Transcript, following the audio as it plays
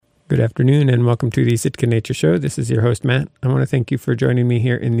Good afternoon and welcome to the Sitka Nature Show. This is your host, Matt. I want to thank you for joining me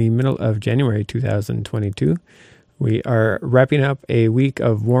here in the middle of January 2022. We are wrapping up a week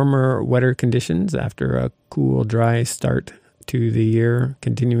of warmer, wetter conditions after a cool, dry start to the year,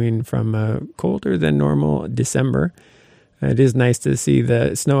 continuing from a colder than normal December. It is nice to see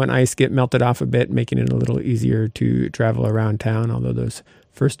the snow and ice get melted off a bit, making it a little easier to travel around town, although those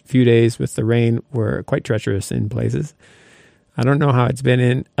first few days with the rain were quite treacherous in places. I don't know how it's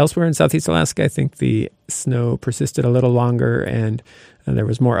been elsewhere in Southeast Alaska. I think the snow persisted a little longer and there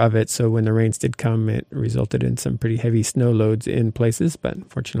was more of it. So when the rains did come, it resulted in some pretty heavy snow loads in places. But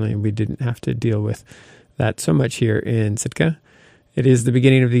fortunately, we didn't have to deal with that so much here in Sitka. It is the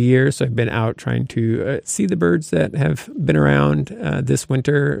beginning of the year, so I've been out trying to see the birds that have been around this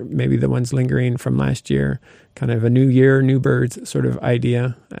winter, maybe the ones lingering from last year, kind of a new year, new birds sort of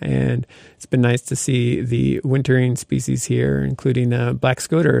idea. And it's been nice to see the wintering species here, including a black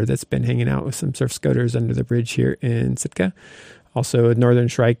scoter that's been hanging out with some surf scoters under the bridge here in Sitka. Also, northern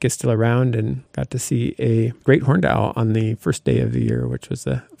shrike is still around, and got to see a great horned owl on the first day of the year, which was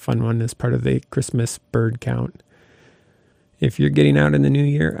a fun one as part of the Christmas bird count. If you're getting out in the new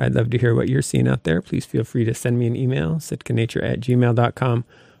year, I'd love to hear what you're seeing out there. Please feel free to send me an email, sitkanature@gmail.com,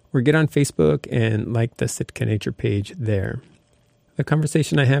 or get on Facebook and like the Sitka Nature page there. The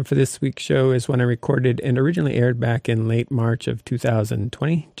conversation I have for this week's show is one I recorded and originally aired back in late March of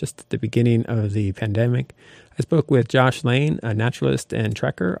 2020, just at the beginning of the pandemic. I spoke with Josh Lane, a naturalist and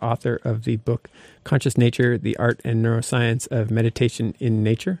trekker, author of the book Conscious Nature, The Art and Neuroscience of Meditation in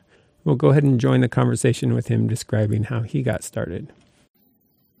Nature. We'll go ahead and join the conversation with him describing how he got started.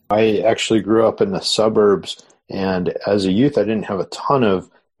 I actually grew up in the suburbs, and as a youth, I didn't have a ton of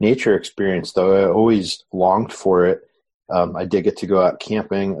nature experience, though I always longed for it. I did get to go out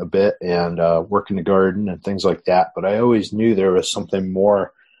camping a bit and work in the garden and things like that, but I always knew there was something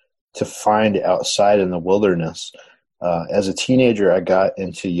more to find outside in the wilderness. As a teenager, I got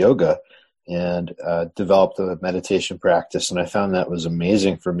into yoga and developed a meditation practice. And I found that was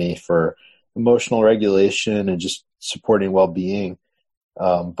amazing for me for emotional regulation and just supporting well-being.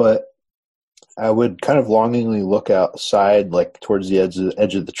 But I would kind of longingly look outside, like towards the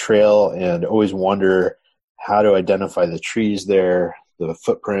edge of the trail, and always wonder how to identify the trees there, the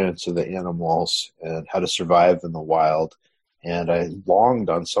footprints of the animals, and how to survive in the wild. And I longed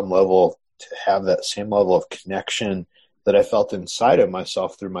on some level to have that same level of connection that I felt inside of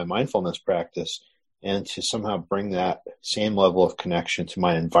myself through my mindfulness practice, and to somehow bring that same level of connection to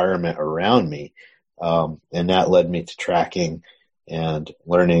my environment around me. And that led me to tracking and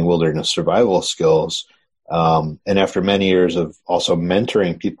learning wilderness survival skills. And after many years of also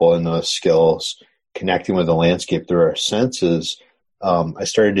mentoring people in those skills, connecting with the landscape through our senses, I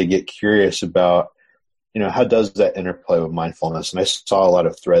started to get curious about, how does that interplay with mindfulness? And I saw a lot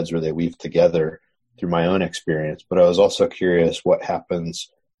of threads where they weave together through my own experience, but I was also curious what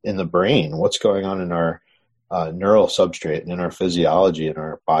happens in the brain, what's going on in our neural substrate and in our physiology and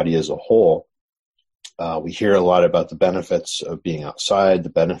our body as a whole. We hear a lot about the benefits of being outside, the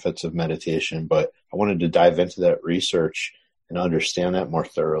benefits of meditation, but I wanted to dive into that research and understand that more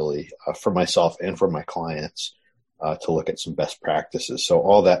thoroughly for myself and for my clients to look at some best practices. So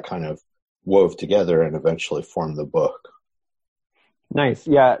all that kind of wove together and eventually formed the book. Nice.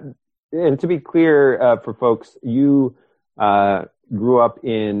 Yeah. And to be clear for folks, you grew up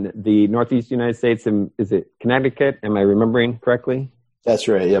in the Northeast United States. Is it Connecticut? Am I remembering correctly? That's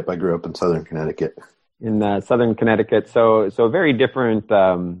right. Yep. I grew up in Southern Connecticut. In Southern Connecticut. So a very different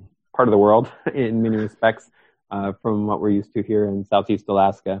part of the world in many respects from what we're used to here in Southeast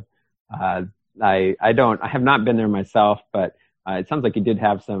Alaska. I have not been there myself, but it sounds like you did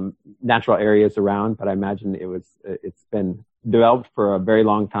have some natural areas around, but I imagine it's been developed for a very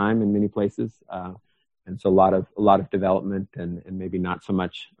long time in many places. And so a lot of development and maybe not so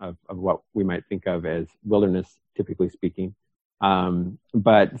much of what we might think of as wilderness, typically speaking.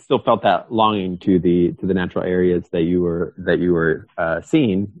 But still felt that longing to the natural areas that you were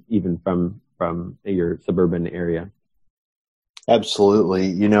seeing even from your suburban area.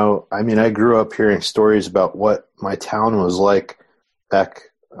 Absolutely. I grew up hearing stories about what my town was like back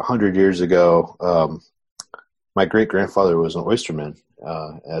 100 years ago. My great-grandfather was an oysterman,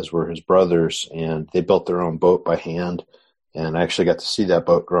 as were his brothers, and they built their own boat by hand. And I actually got to see that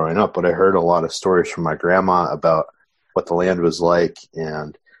boat growing up, but I heard a lot of stories from my grandma about what the land was like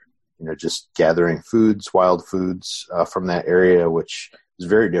and, just gathering wild foods from that area, which is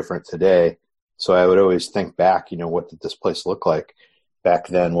very different today. So I would always think back, what did this place look like back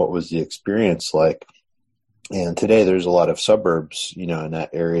then? What was the experience like? And today there's a lot of suburbs, in that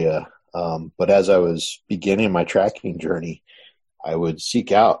area. But as I was beginning my tracking journey, I would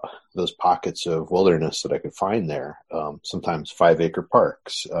seek out those pockets of wilderness that I could find there. Sometimes 5-acre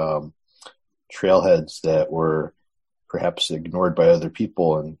parks, trailheads that were perhaps ignored by other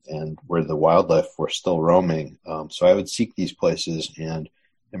people and where the wildlife were still roaming. So I would seek these places and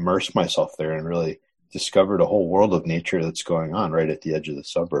immerse myself there and really discovered a whole world of nature that's going on right at the edge of the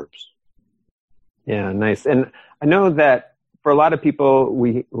suburbs. Yeah, nice. And I know that for a lot of people,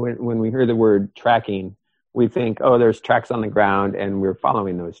 when we hear the word tracking, we think, oh, there's tracks on the ground and we're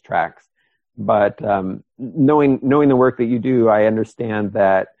following those tracks. But knowing the work that you do, I understand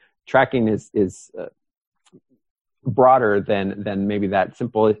that tracking is broader than maybe that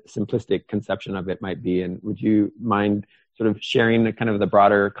simplistic conception of it might be. And would you mind sort of sharing the kind of the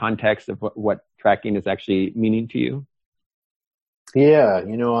broader context of what tracking is actually meaning to you? Yeah,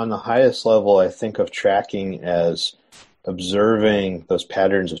 on the highest level, I think of tracking as observing those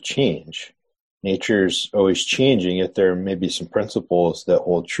patterns of change. Nature's always changing, yet there may be some principles that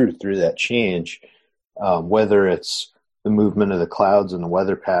hold true through that change, whether it's the movement of the clouds and the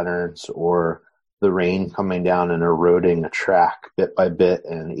weather patterns, or the rain coming down and eroding a track bit by bit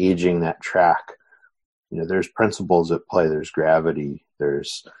and aging that track. There's principles at play. There's gravity.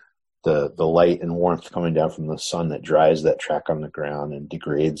 There's the light and warmth coming down from the sun that dries that track on the ground and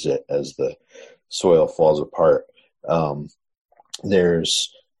degrades it as the soil falls apart.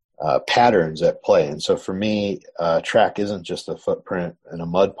 There's patterns at play. And so for me, track isn't just a footprint in a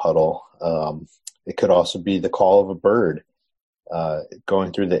mud puddle. It could also be the call of a bird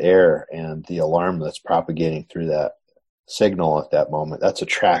going through the air and the alarm that's propagating through that signal at that moment. That's a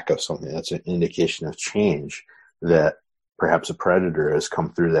track of something. That's an indication of change, that perhaps a predator has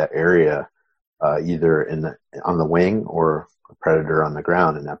come through that area, either on the wing or a predator on the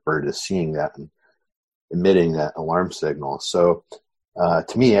ground, and that bird is seeing that and emitting that alarm signal. So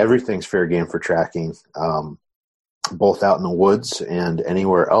to me, everything's fair game for tracking, both out in the woods and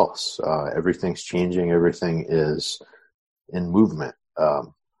anywhere else. Everything's changing. Everything is in movement.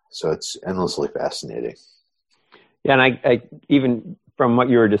 So it's endlessly fascinating. Yeah, and I even from what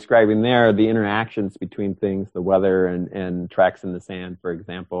you were describing there, the interactions between things, the weather and tracks in the sand, for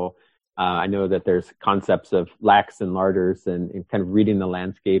example, I know that there's concepts of lacks and larders and kind of reading the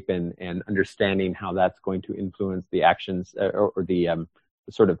landscape and understanding how that's going to influence the actions or the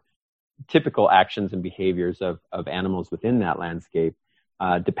sort of typical actions and behaviors of animals within that landscape,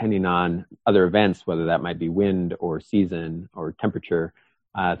 depending on other events, whether that might be wind or season or temperature,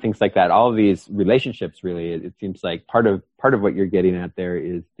 things like that. All of these relationships, really, it seems like part of what you're getting at there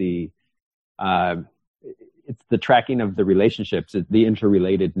is it's the tracking of the relationships, the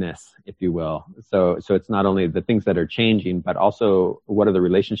interrelatedness, if you will. So it's not only the things that are changing, but also what are the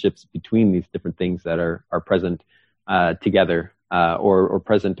relationships between these different things that are present together or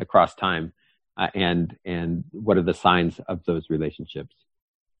present across time, and what are the signs of those relationships?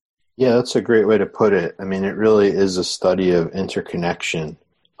 Yeah, that's a great way to put it. I mean, it really is a study of interconnection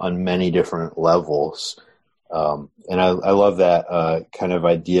on many different levels. And I love that kind of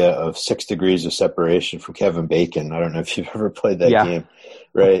idea of 6 degrees of separation from Kevin Bacon. I don't know if you've ever played that game,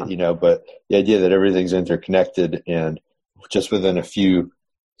 right? But the idea that everything's interconnected, and just within a few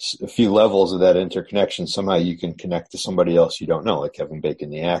levels of that interconnection, somehow you can connect to somebody else you don't know, like Kevin Bacon,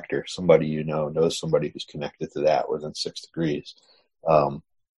 the actor. Somebody knows somebody who's connected to that within 6 degrees.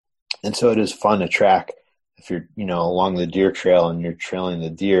 And so it is fun to track if you're, along the deer trail and you're trailing the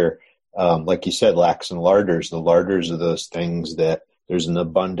deer. Like you said, lacks and larders. The larders are those things that there's an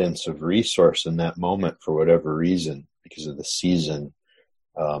abundance of resource in that moment for whatever reason, because of the season.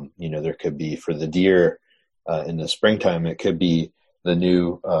 There could be, for the deer in the springtime, it could be the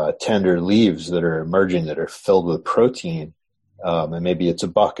new tender leaves that are emerging that are filled with protein. And maybe it's a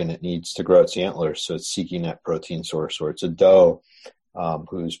buck and it needs to grow its antlers, so it's seeking that protein source. Or it's a doe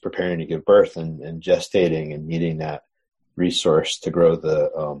who's preparing to give birth and gestating and needing that resource to grow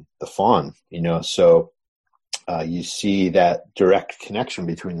the fawn. So you see that direct connection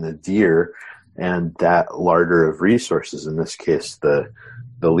between the deer and that larder of resources, in this case the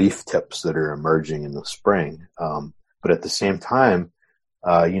leaf tips that are emerging in the spring. But at the same time,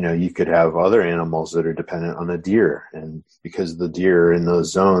 you could have other animals that are dependent on the deer, and because the deer are in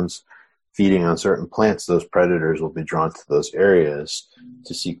those zones feeding on certain plants, those predators will be drawn to those areas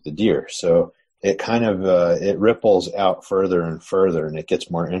to seek the deer. So it kind of it ripples out further and further, and it gets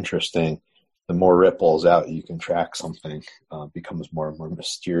more interesting. The more ripples out you can track something, becomes more and more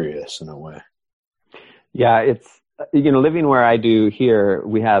mysterious in a way. Yeah, it's living where I do here,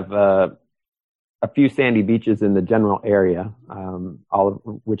 we have a few sandy beaches in the general area, all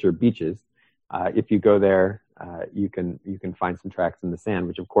of which are beaches. If you go there, you can find some tracks in the sand,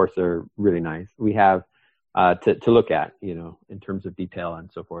 which of course are really nice. We have to look at, in terms of detail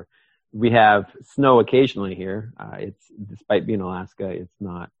and so forth. We have snow occasionally here. Despite being Alaska, it's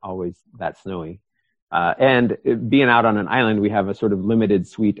not always that snowy. And being out on an island, we have a sort of limited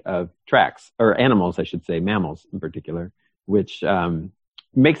suite of tracks, or animals, I should say, mammals in particular, which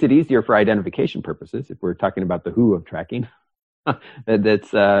makes it easier for identification purposes. If we're talking about the who of tracking,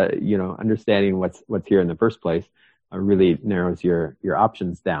 that's understanding what's here in the first place really narrows your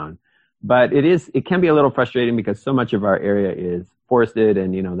options down. But it can be a little frustrating because so much of our area is forested,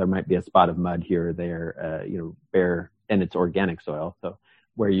 and there might be a spot of mud here or there, bare, and it's organic soil. So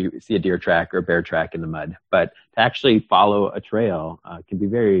where you see a deer track or bear track in the mud, but to actually follow a trail can be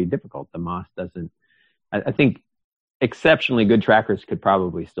very difficult. The moss doesn't. I think exceptionally good trackers could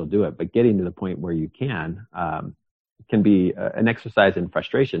probably still do it, but getting to the point where you can be an exercise in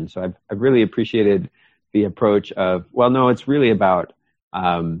frustration. So I've really appreciated the approach of, well, no, it's really about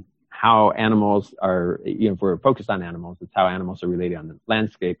how animals are, if we're focused on animals, it's how animals are related on the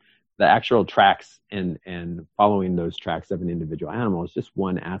landscape. The actual tracks and following those tracks of an individual animal is just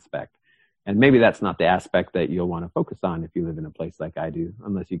one aspect. And maybe that's not the aspect that you'll want to focus on if you live in a place like I do,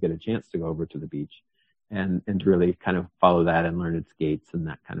 unless you get a chance to go over to the beach and to really kind of follow that and learn its gaits and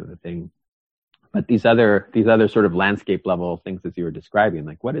that kind of a thing. But these other sort of landscape level things, as you were describing,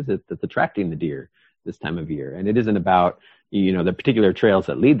 like what is it that's attracting the deer this time of year? And it isn't about, the particular trails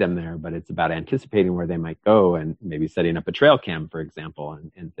that lead them there, but it's about anticipating where they might go and maybe setting up a trail cam, for example,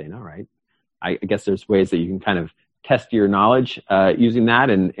 and saying, all right, I guess there's ways that you can kind of test your knowledge using that.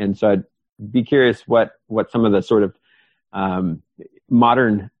 And so I'd be curious what some of the sort of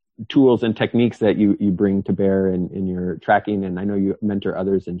modern tools and techniques that you bring to bear in your tracking. And I know you mentor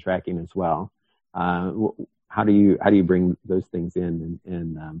others in tracking as well. How do you bring those things in?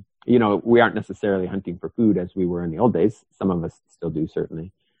 And we aren't necessarily hunting for food as we were in the old days. Some of us still do,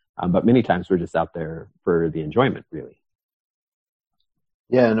 certainly. But many times we're just out there for the enjoyment, really.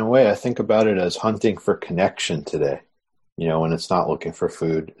 Yeah, in a way, I think about it as hunting for connection today. When it's not looking for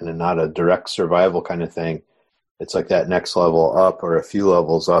food and not a direct survival kind of thing. It's like that next level up or a few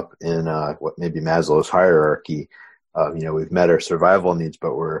levels up in what maybe Maslow's hierarchy. We've met our survival needs,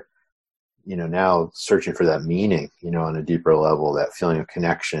 but we're now searching for that meaning, on a deeper level, that feeling of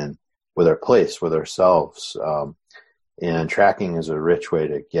connection with our place, with ourselves. And tracking is a rich way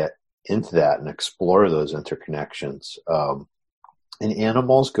to get into that and explore those interconnections. And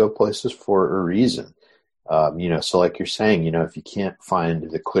animals go places for a reason. So like you're saying, if you can't find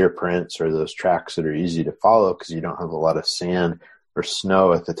the clear prints or those tracks that are easy to follow because you don't have a lot of sand or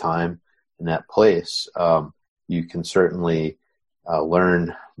snow at the time in that place, you can certainly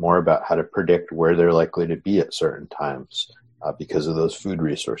learn more about how to predict where they're likely to be at certain times because of those food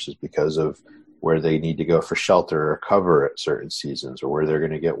resources, because of where they need to go for shelter or cover at certain seasons, or where they're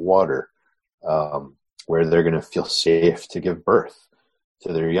going to get water, where they're going to feel safe to give birth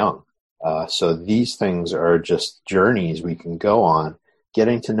to their young. So these things are just journeys we can go on,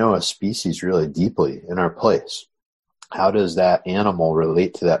 getting to know a species really deeply in our place. How does that animal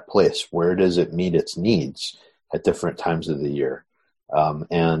relate to that place? Where does it meet its needs at different times of the year?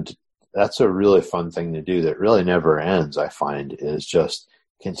 And that's a really fun thing to do that really never ends, I find, is just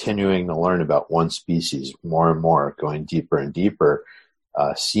continuing to learn about one species more and more, going deeper and deeper,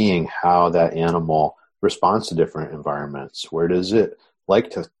 seeing how that animal responds to different environments. Where does it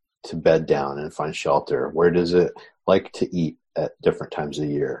like to bed down and find shelter? Where does it like to eat at different times of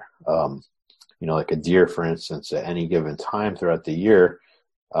the year? Like a deer, for instance, at any given time throughout the year,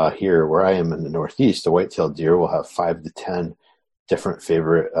 here where I am in the Northeast, a white-tailed deer will have 5 to 10 different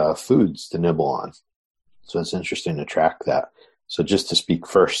favorite foods to nibble on. So it's interesting to track that. So just to speak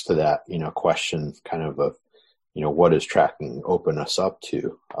first to that, question kind of what does tracking open us up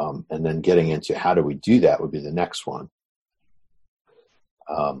to? And then getting into how do we do that would be the next one.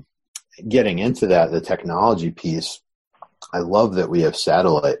 Getting into that, the technology piece, I love that we have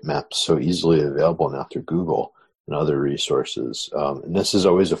satellite maps so easily available now through Google and other resources. And this is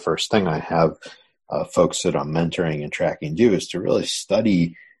always the first thing I have folks that I'm mentoring and tracking do, is to really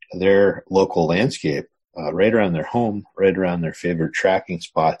study their local landscape right around their home, right around their favorite tracking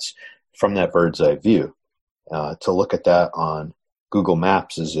spots from that bird's eye view. To look at that on Google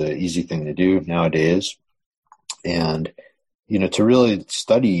Maps is an easy thing to do nowadays. And, to really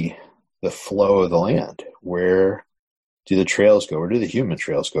study the flow of the land. Where do the trails go? Where do the human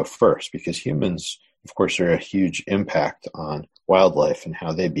trails go first? Because humans, of course, are a huge impact on wildlife and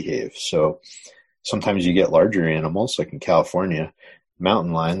how they behave. So sometimes you get larger animals, like in California,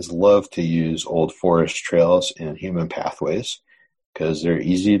 mountain lions love to use old forest trails and human pathways because they're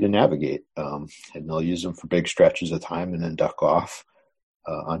easy to navigate. And they'll use them for big stretches of time and then duck off.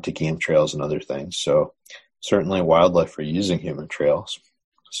 onto game trails and other things. So certainly wildlife are using human trails.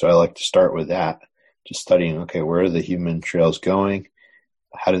 So I like to start with that, just studying, okay, where are the human trails going?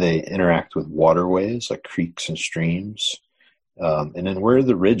 How do they interact with waterways like creeks and streams? And then where are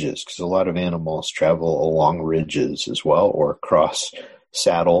the ridges? Because a lot of animals travel along ridges as well, or across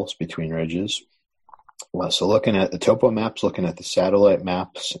saddles between ridges. Well, so looking at the topo maps, looking at the satellite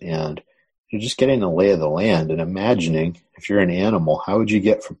maps, and you're just getting the lay of the land and imagining, if you're an animal, how would you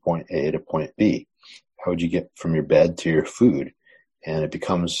get from point A to point B? How would you get from your bed to your food? And it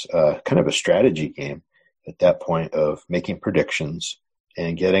becomes kind of a strategy game at that point of making predictions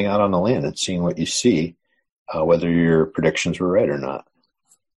and getting out on the land and seeing what you see, whether your predictions were right or not.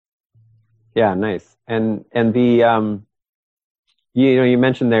 Yeah, nice. And the you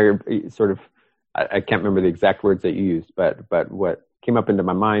mentioned there sort of, I can't remember the exact words that you used, but what came up into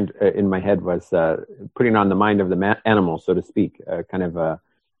my mind, in my head, was putting on the mind of the animal, so to speak. Kind of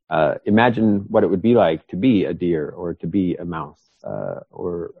imagine what it would be like to be a deer or to be a mouse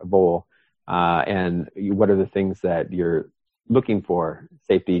or a vole, and what are the things that you're looking for: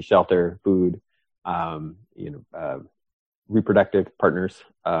 safety, shelter, food, reproductive partners.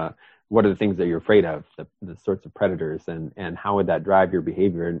 What are the things that you're afraid of? The sorts of predators, and how would that drive your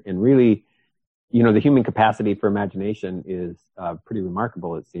behavior? And really, the human capacity for imagination is pretty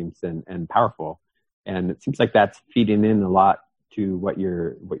remarkable, it seems, and powerful. And it seems like that's feeding in a lot to what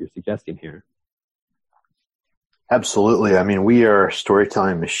you're suggesting here. Absolutely. I mean, we are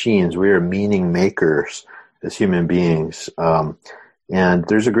storytelling machines. We are meaning makers as human beings. And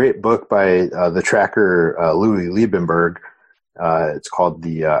there's a great book by the tracker Louis Liebenberg. It's called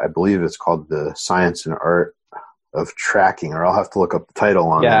I believe it's called The Science and Art of Tracking, or I'll have to look up the title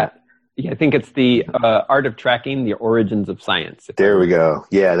on that. Yeah, I think it's The Art of Tracking, The Origins of Science. There we go.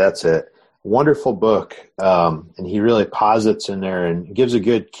 Yeah, that's it. Wonderful book. And he really posits in there and gives a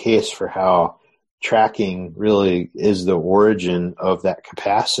good case for how tracking really is the origin of that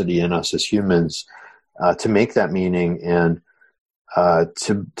capacity in us as humans to make that meaning and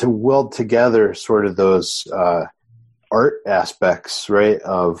to weld together sort of those art aspects, right,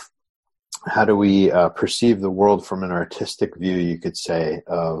 of how do we perceive the world from an artistic view, you could say,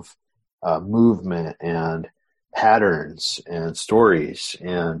 of movement and patterns and stories,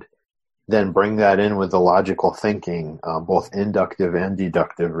 and then bring that in with the logical thinking, both inductive and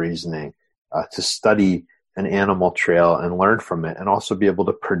deductive reasoning, to study an animal trail and learn from it, and also be able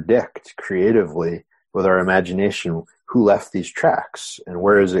to predict creatively with our imagination who left these tracks and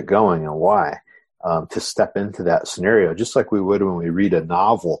where is it going and why, to step into that scenario, just like we would when we read a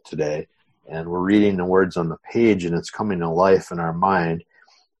novel today and we're reading the words on the page and it's coming to life in our mind.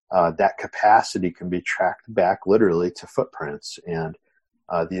 That capacity can be tracked back literally to footprints, and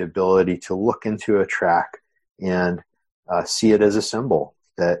the ability to look into a track and see it as a symbol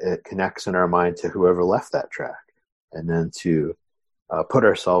that it connects in our mind to whoever left that track, and then to put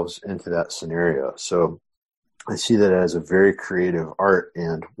ourselves into that scenario. So I see that as a very creative art,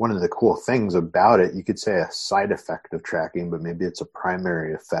 and one of the cool things about it, you could say a side effect of tracking, but maybe it's a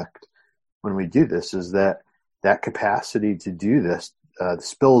primary effect when we do this, is that capacity to do this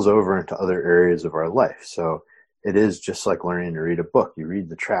spills over into other areas of our life. So it is just like learning to read a book. You read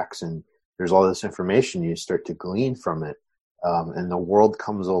the tracks and there's all this information you start to glean from it. And the world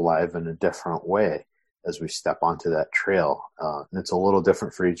comes alive in a different way as we step onto that trail. And it's a little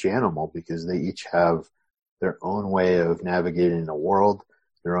different for each animal because they each have their own way of navigating the world,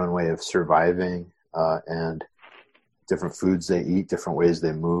 their own way of surviving, and different foods they eat, different ways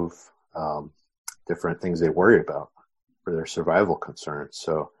they move, different things they worry about for their survival concerns.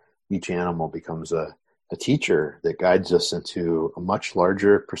 So each animal becomes a teacher that guides us into a much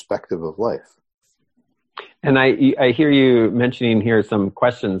larger perspective of life. And I hear you mentioning here some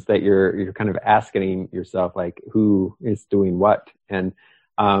questions that you're kind of asking yourself, like who is doing what, and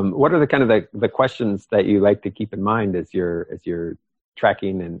what are the kind of the questions that you like to keep in mind as you're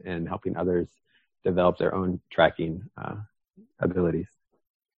tracking and helping others develop their own tracking abilities?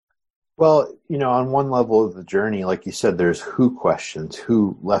 Well, on one level of the journey, like you said, there's who questions.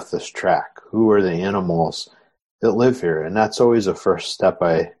 Who left this track? Who are the animals that live here? And that's always a first step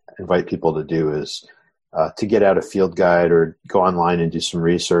I invite people to do, is to get out a field guide or go online and do some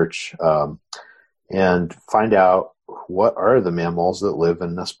research and find out what are the mammals that live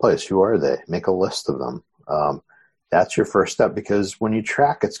in this place. Who are they? Make a list of them. That's your first step, because when you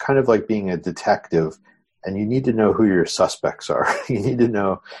track, it's kind of like being a detective. And you need to know who your suspects are. You need to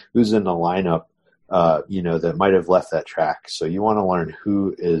know who's in the lineup, that might have left that track. So you want to learn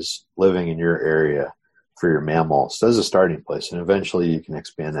who is living in your area for your mammals as a starting place. And eventually you can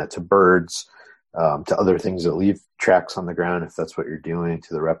expand that to birds, to other things that leave tracks on the ground, if that's what you're doing,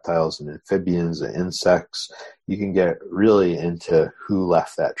 to the reptiles and amphibians and insects. You can get really into who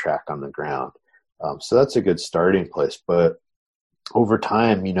left that track on the ground. So that's a good starting place. But over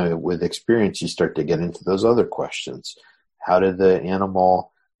time, with experience, you start to get into those other questions. How did the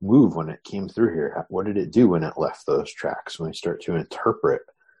animal move when it came through here? What did it do when it left those tracks? When we start to interpret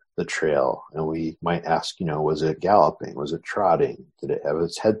the trail, and we might ask, was it galloping? Was it trotting? Did it have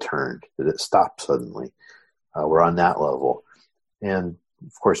its head turned? Did it stop suddenly? We're on that level. And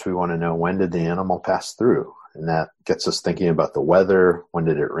of course, we want to know, when did the animal pass through? And that gets us thinking about the weather. When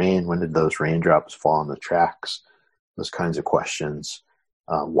did it rain? When did those raindrops fall on the tracks? Those kinds of questions.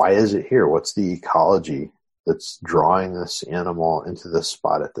 Why is it here? What's the ecology that's drawing this animal into this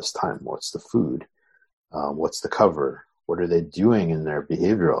spot at this time? What's the food? What's the cover? What are they doing in their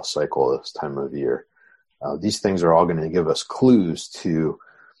behavioral cycle this time of year? These things are all going to give us clues to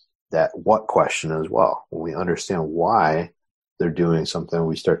that what question as well. When we understand why they're doing something,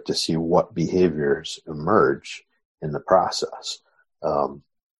 we start to see what behaviors emerge in the process.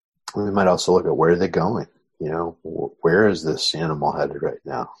 We might also look at, where are they going? Where is this animal headed right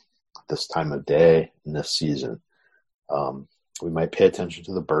now, at this time of day, in this season? We might pay attention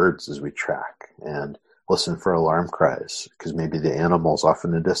to the birds as we track and listen for alarm cries, because maybe the animal's off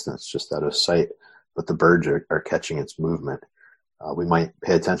in the distance, just out of sight, but the birds are catching its movement. We might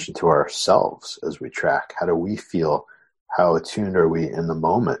pay attention to ourselves as we track. How do we feel? How attuned are we in the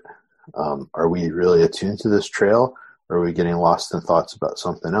moment? Are we really attuned to this trail, or are we getting lost in thoughts about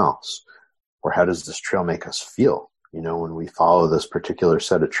something else? Or how does this trail make us feel? When we follow this particular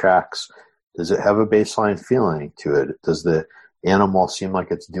set of tracks, does it have a baseline feeling to it? Does the animal seem like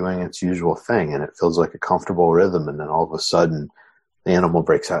it's doing its usual thing and it feels like a comfortable rhythm, and then all of a sudden the animal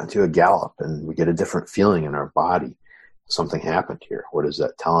breaks out into a gallop and we get a different feeling in our body? Something happened here. What is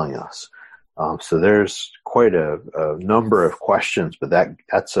that telling us? So there's quite a number of questions, but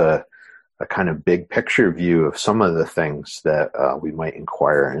that's a kind of big picture view of some of the things that we might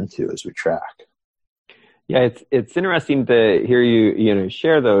inquire into as we track. Yeah, it's interesting to hear you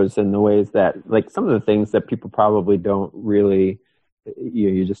share those in the ways that, like, some of the things that people probably don't really,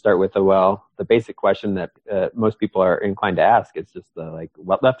 you just start with the basic question that most people are inclined to ask. It's just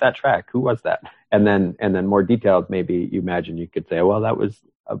what left that track? Who was that? And then more detailed, maybe you imagine you could say, well, that was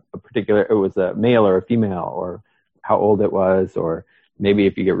it was a male or a female, or how old it was, or maybe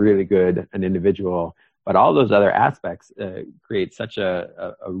if you get really good, an individual. But all those other aspects create such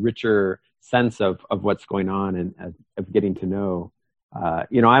a richer sense of what's going on, and of getting to know. I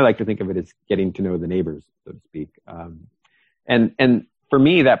like to think of it as getting to know the neighbors, so to speak. And for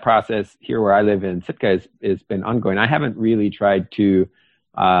me, that process here where I live in Sitka has been ongoing. I haven't really tried to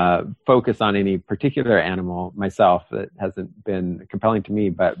focus on any particular animal myself. That hasn't been compelling to me,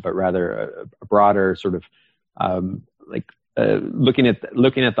 but rather a broader sort of looking at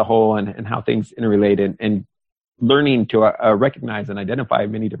the whole and how things interrelate, and learning to recognize and identify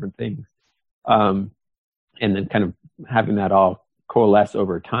many different things, and then kind of having that all coalesce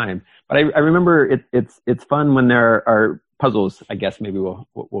over time. But I remember it's fun when there are puzzles. I guess maybe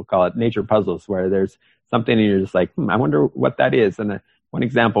we'll call it nature puzzles, where there's something and you're just like, I wonder what that is. And one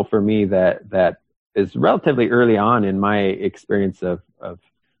example for me that is relatively early on in my experience of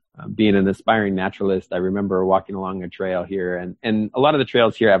being an aspiring naturalist, I remember walking along a trail here, and a lot of the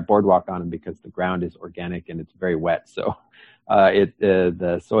trails here have boardwalk on them because the ground is organic and it's very wet. So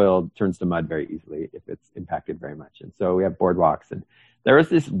the soil turns to mud very easily if it's impacted very much. And so we have boardwalks, and there was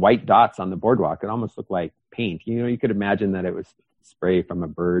this white dots on the boardwalk. It almost looked like paint. You could imagine that it was spray from a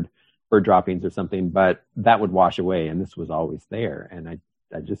bird droppings or something, but that would wash away, and this was always there. And I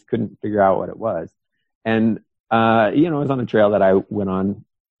just couldn't figure out what it was. And, it was on a trail that I went on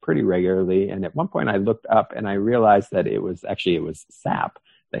pretty regularly. And at one point I looked up and I realized that it was sap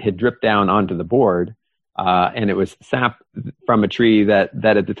that had dripped down onto the board. And it was sap from a tree that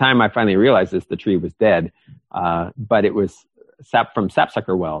at the time I finally realized the tree was dead. But it was sap from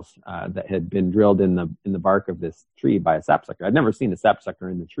sapsucker wells that had been drilled in the bark of this tree by a sapsucker. I'd never seen a sapsucker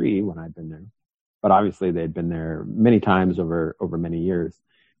in the tree when I'd been there, but obviously they'd been there many times over many years.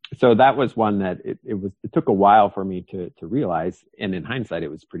 So that was one that it took a while for me to realize. And in hindsight,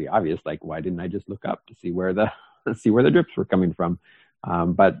 it was pretty obvious. Like, why didn't I just look up to see where the drips were coming from?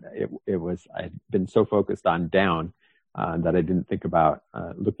 But I had been so focused on down that I didn't think about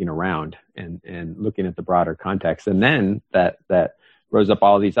looking around and looking at the broader context. And then that rose up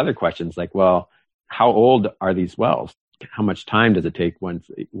all these other questions, like, well, how old are these wells? How much time does it take when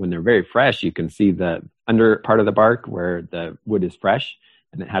they're very fresh? You can see the under part of the bark where the wood is fresh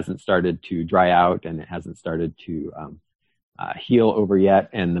and it hasn't started to dry out and it hasn't started to heal over yet,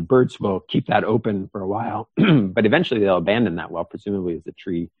 and the birds will keep that open for a while, but eventually they'll abandon that well, presumably as the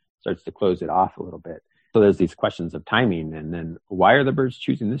tree starts to close it off a little bit. So there's these questions of timing, and then why are the birds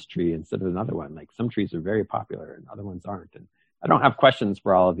choosing this tree instead of another one? Like some trees are very popular and other ones aren't. And I don't have questions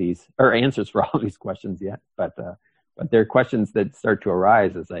for all of these, or answers for all of these questions yet, but there are questions that start to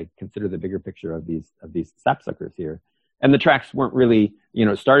arise as I consider the bigger picture of these sapsuckers here. And the tracks weren't really,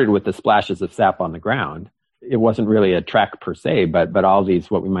 started with the splashes of sap on the ground. It wasn't really a track per se, but all these,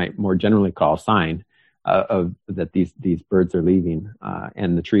 what we might more generally call sign of that these birds are leaving,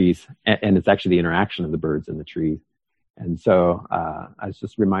 and the trees, and it's actually the interaction of the birds and the trees. And so I was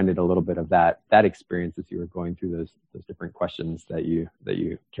just reminded a little bit of that experience as you were going through those different questions that you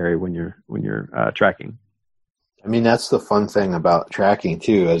carry when you're tracking. I mean, that's the fun thing about tracking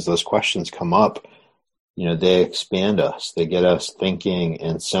too. As those questions come up, they expand us. They get us thinking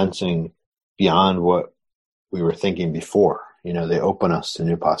and sensing beyond what we were thinking before. They open us to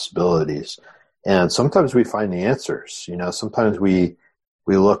new possibilities. And sometimes we find the answers. Sometimes we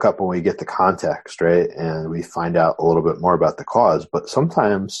look up and we get the context, right? And we find out a little bit more about the cause. But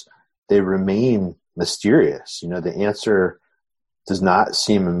sometimes they remain mysterious. The answer does not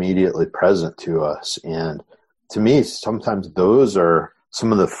seem immediately present to us. And to me, sometimes those are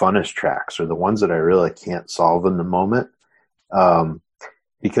some of the funnest tracks, or the ones that I really can't solve in the moment.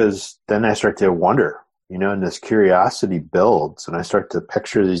 Because then I start to wonder, and this curiosity builds, and I start to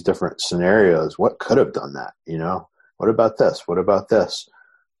picture these different scenarios. What could have done that? What about this? What about this?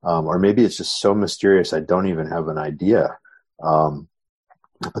 Or maybe it's just so mysterious I don't even have an idea.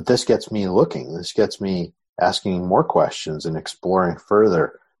 But this gets me looking. This gets me asking more questions and exploring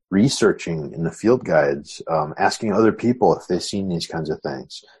further, researching in the field guides, asking other people if they've seen these kinds of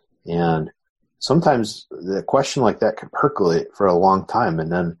things. And sometimes the question like that can percolate for a long time,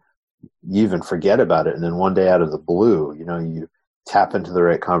 and then you even forget about it. And then one day out of the blue, you tap into the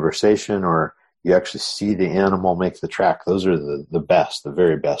right conversation, or you actually see the animal make the track. Those are the best, the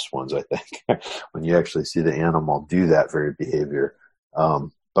very best ones, I think, when you actually see the animal do that very behavior.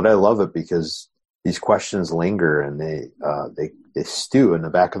 But I love it because these questions linger, and they stew in the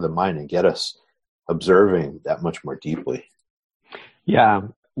back of the mind and get us observing that much more deeply. Yeah.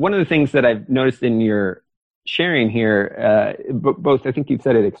 One of the things that I've noticed in your sharing here, both, I think you've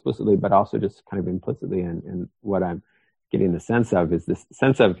said it explicitly, but also just kind of implicitly, and what I'm getting the sense of is this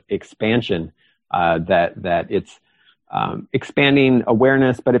sense of expansion, that it's expanding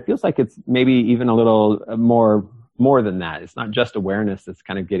awareness, but it feels like it's maybe even a little more than that. It's not just awareness that's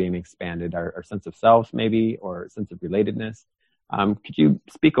kind of getting expanded, our sense of self maybe, or sense of relatedness. Could you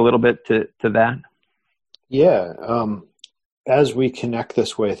speak a little bit to that? Yeah. As we connect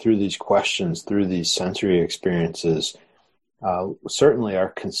this way through these questions, through these sensory experiences, certainly our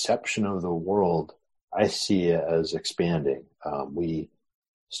conception of the world, I see it as expanding. We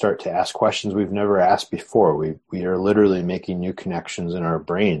start to ask questions we've never asked before. We are literally making new connections in our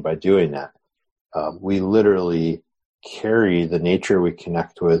brain by doing that. We literally carry the nature we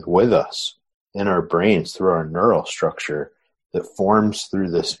connect with us in our brains through our neural structure that forms through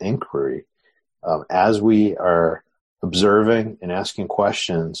this inquiry. As we are observing and asking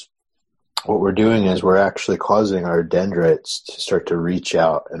questions, what we're doing is we're actually causing our dendrites to start to reach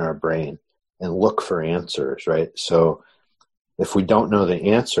out in our brain and look for answers, right? So if we don't know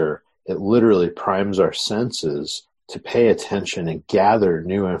the answer, it literally primes our senses to pay attention and gather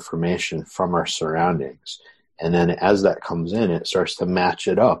new information from our surroundings. And then as that comes in, it starts to match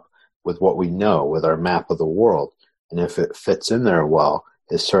it up with what we know, with our map of the world. And if it fits in there well,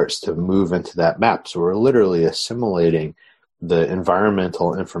 it starts to move into that map. So we're literally assimilating the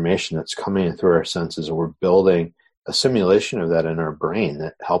environmental information that's coming in through our senses, and we're building a simulation of that in our brain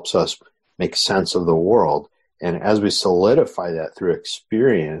that helps us make sense of the world. And as we solidify that through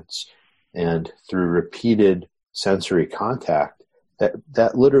experience and through repeated sensory contact,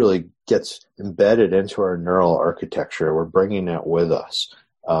 that literally gets embedded into our neural architecture. We're bringing that with us.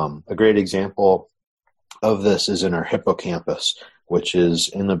 A great example of this is in our hippocampus, which is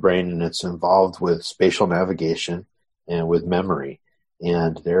in the brain, and it's involved with spatial navigation and with memory.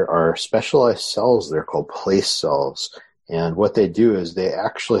 And there are specialized cells, they're called place cells. And what they do is they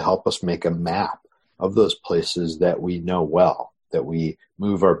actually help us make a map of those places that we know well, that we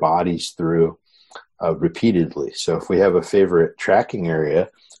move our bodies through repeatedly. So if we have a favorite tracking area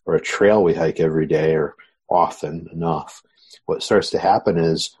or a trail we hike every day or often enough, what starts to happen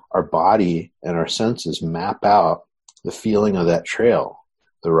is our body and our senses map out the feeling of that trail,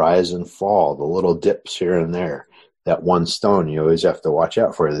 the rise and fall, the little dips here and there, that one stone you always have to watch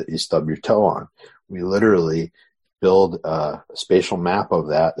out for that you stub your toe on. We literally build a spatial map of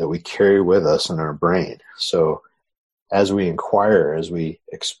that we carry with us in our brain. So as we inquire, as we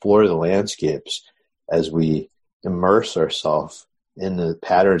explore the landscapes, as we immerse ourselves in the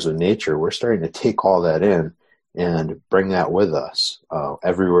patterns of nature, we're starting to take all that in and bring that with us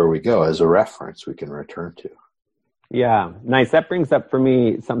everywhere we go as a reference we can return to. Yeah, nice. That brings up for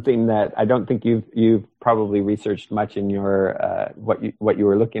me something that I don't think you've probably researched much in your what you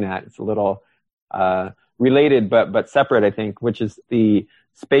were looking at. It's a little related but separate, I think, which is the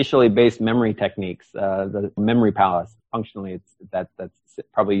spatially based memory techniques, the memory palace. Functionally, that's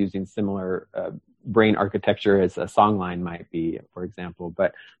probably using similar brain architecture as a songline might be, for example.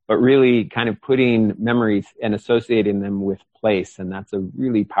 But really kind of putting memories and associating them with place, and that's a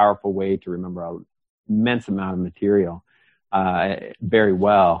really powerful way to remember an immense amount of material very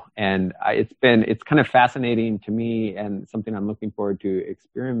well. And it's kind of fascinating to me, and something I'm looking forward to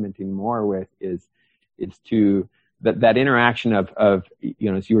experimenting more with is to that interaction of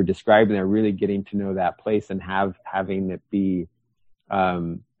as you were describing there, really getting to know that place and having it be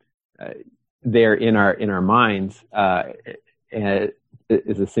there in our minds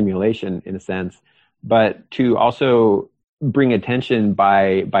is a simulation in a sense, but to also bring attention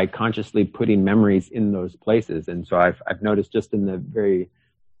by consciously putting memories in those places. And so I've noticed just in the very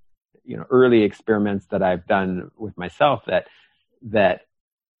early experiments that I've done with myself that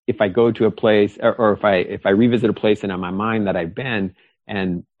if I go to a place or if I revisit a place in my mind that I've been,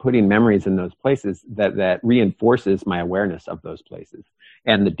 and putting memories in those places, that reinforces my awareness of those places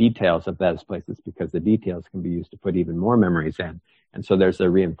and the details of those places, because the details can be used to put even more memories in. And so there's a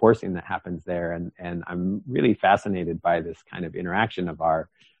reinforcing that happens there. And I'm really fascinated by this kind of interaction of our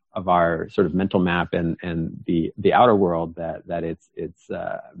sort of mental map and the outer world that it's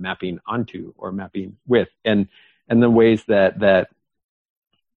mapping onto or mapping with, and the ways that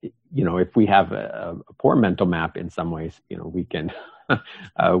if we have a poor mental map in some ways, we can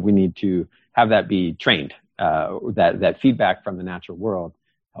we need to have that be trained. That feedback from the natural world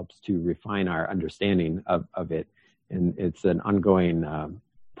helps to refine our understanding of it. And it's an ongoing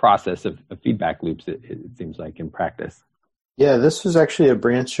process of feedback loops, it seems like, in practice. Yeah, this was actually a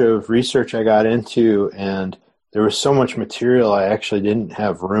branch of research I got into, and there was so much material I actually didn't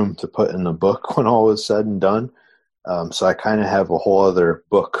have room to put in the book when all was said and done. So I kind of have a whole other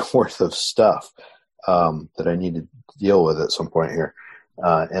book worth of stuff that I need to deal with at some point here.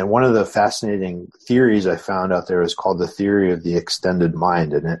 And one of the fascinating theories I found out there is called the theory of the extended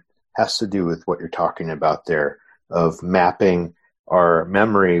mind, and it has to do with what you're talking about there, of mapping our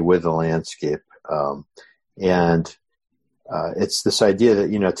memory with the landscape. And it's this idea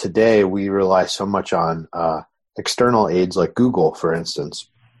that, today we rely so much on external aids like Google, for instance.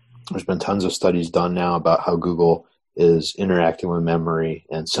 There's been tons of studies done now about how Google is interacting with memory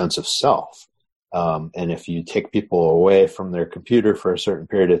and sense of self. And if you take people away from their computer for a certain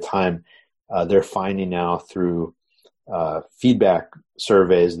period of time, they're finding now through feedback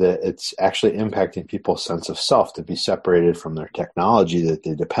surveys that it's actually impacting people's sense of self to be separated from their technology that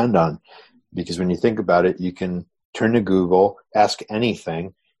they depend on. Because when you think about it, you can turn to Google, ask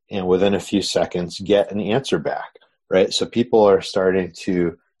anything, and within a few seconds get an answer back, right? So people are starting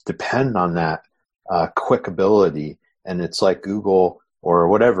to depend on that quick ability, and it's like Google or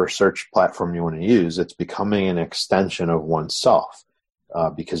whatever search platform you want to use, it's becoming an extension of oneself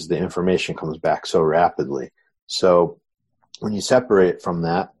because the information comes back so rapidly. So when you separate from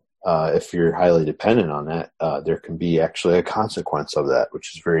that, if you're highly dependent on that, there can be actually a consequence of that,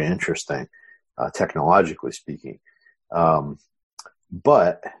 which is very interesting, technologically speaking.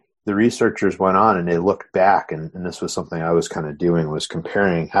 But the researchers went on and they looked back, and this was something I was kind of doing, was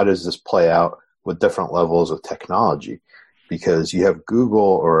comparing how does this play out with different levels of technology. Because you have Google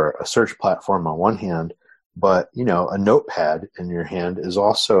or a search platform on one hand, but a notepad in your hand is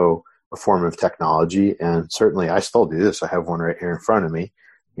also a form of technology. And certainly I still do this. I have one right here in front of me.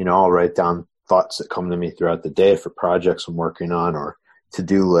 I'll write down thoughts that come to me throughout the day for projects I'm working on or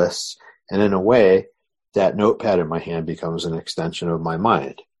to-do lists. And in a way, that notepad in my hand becomes an extension of my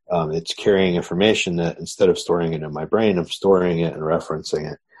mind. It's carrying information that instead of storing it in my brain, I'm storing it and referencing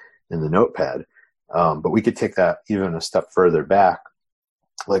it in the notepad. But we could take that even a step further back,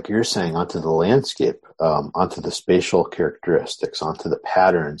 like you're saying, onto the landscape, onto the spatial characteristics, onto the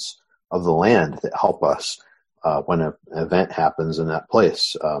patterns of the land that help us when an event happens in that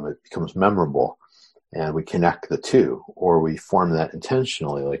place. It becomes memorable, and we connect the two, or we form that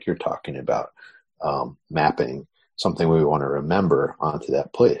intentionally, like you're talking about, mapping something we want to remember onto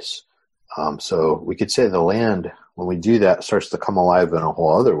that place. So we could say the land, when we do that, starts to come alive in a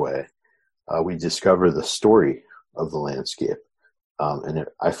whole other way. We discover the story of the landscape.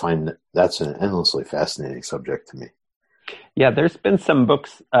 I find that's an endlessly fascinating subject to me. Yeah, there's been some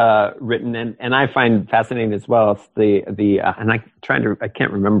books written, and I find fascinating as well. It's and I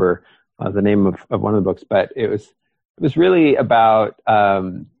can't remember the name of one of the books, but it was really about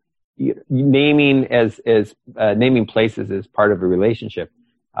naming naming places as part of a relationship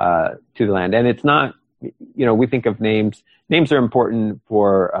to the land. And it's not, we think of names. Names are important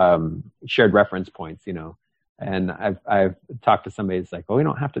for shared reference points, And I've talked to somebody that's like, well, we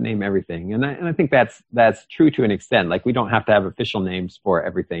don't have to name everything, and I think that's true to an extent. Like, we don't have to have official names for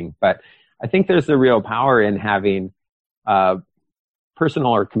everything, but I think there's a real power in having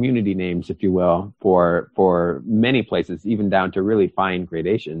personal or community names, if you will, for many places, even down to really fine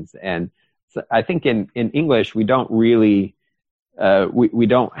gradations. And so I think in English we don't really we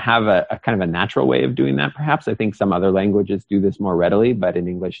don't have a kind of a natural way of doing that. Perhaps I think some other languages do this more readily, but in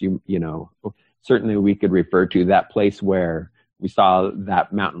English, certainly we could refer to that place where we saw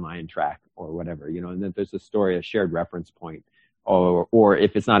that mountain lion track or whatever, and then there's a story, a shared reference point, or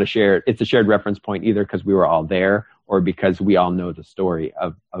if it's not it's a shared reference point either because we were all there or because we all know the story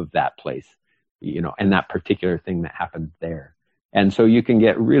of that place, and that particular thing that happened there. And so you can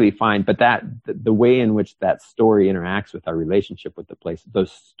get really fine, but the way in which that story interacts with our relationship with the place, those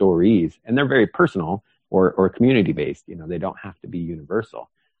stories, and they're very personal or community based, they don't have to be universal.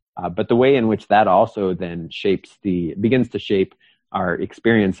 But the way in which that also then begins to shape our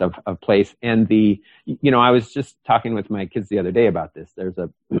experience of place. And I was just talking with my kids the other day about this. There's a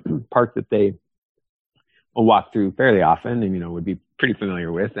park that they will walk through fairly often and, would be pretty familiar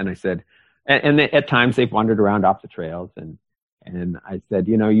with. And I said, and at times they've wandered around off the trails and I said,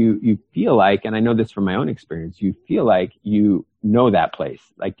 you feel like, and I know this from my own experience, you feel like you know that place.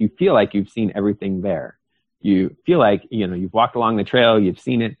 Like you feel like you've seen everything there. You feel like, you've walked along the trail, you've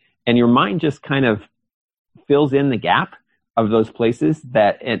seen it, and your mind just kind of fills in the gap of those places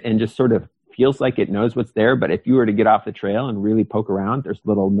and just sort of feels like it knows what's there. But if you were to get off the trail and really poke around, there's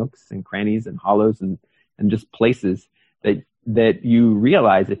little nooks and crannies and hollows and just places that you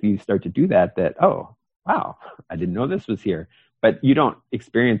realize if you start to do that, oh, wow, I didn't know this was here. But you don't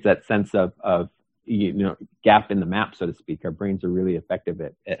experience that sense of gap in the map, so to speak. Our brains are really effective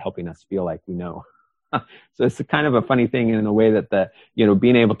at helping us feel like we know. So it's a kind of a funny thing in a way that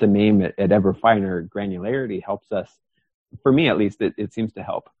being able to name it at ever finer granularity helps us, for me at least, it seems to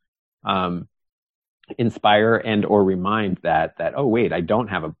help inspire and or remind that oh wait, I don't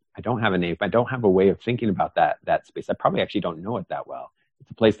have a name. I don't have a way of thinking about that space. I probably actually don't know it that well. It's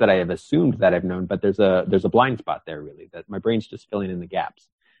a place that I have assumed that I've known, but there's a blind spot there, really, that my brain's just filling in the gaps.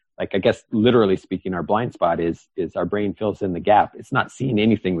 Like, I guess literally speaking, our blind spot is our brain fills in the gap. It's not seeing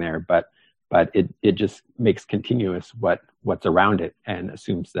anything there, but it just makes continuous what's around it and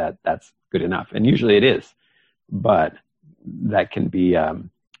assumes that that's good enough. And usually it is, but that can be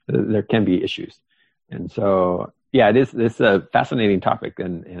there can be issues. And so yeah, it's a fascinating topic,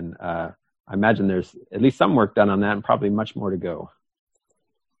 and I imagine there's at least some work done on that and probably much more to go.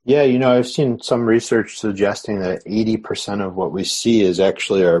 Yeah, I've seen some research suggesting that 80% of what we see is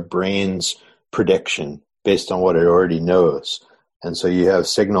actually our brain's prediction based on what it already knows. And so you have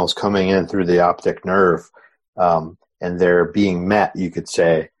signals coming in through the optic nerve, and they're being met, you could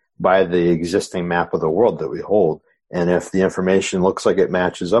say, by the existing map of the world that we hold. And if the information looks like it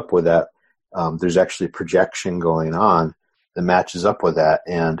matches up with that, there's actually projection going on that matches up with that.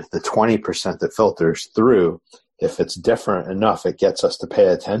 And the 20% that filters through, if it's different enough, it gets us to pay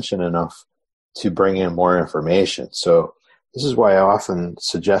attention enough to bring in more information. So this is why I often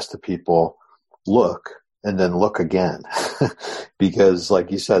suggest to people, look and then look again. Because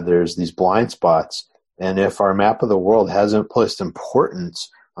like you said, there's these blind spots. And if our map of the world hasn't placed importance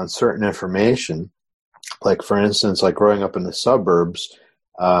on certain information, like for instance, like growing up in the suburbs,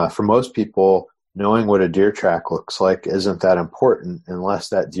 for most people, knowing what a deer track looks like isn't that important unless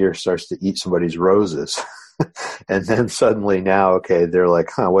that deer starts to eat somebody's roses. And then suddenly now, okay, they're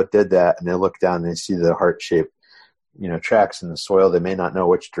like, what did that? And they look down and they see the heart-shaped, tracks in the soil. They may not know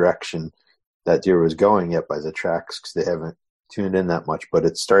which direction that deer was going yet by the tracks because they haven't tuned in that much, but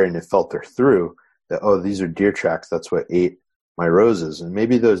it's starting to filter through that, oh, these are deer tracks. That's what ate my roses. And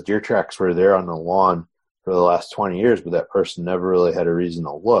maybe those deer tracks were there on the lawn for the last 20 years, but that person never really had a reason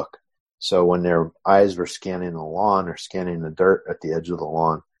to look. So when their eyes were scanning the lawn or scanning the dirt at the edge of the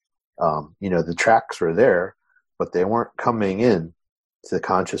lawn, the tracks were there, but they weren't coming in to the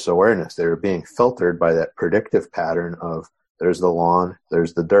conscious awareness. They were being filtered by that predictive pattern of there's the lawn,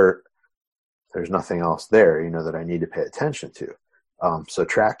 there's the dirt, there's nothing else there, that I need to pay attention to. So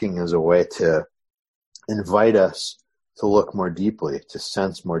tracking is a way to invite us to look more deeply, to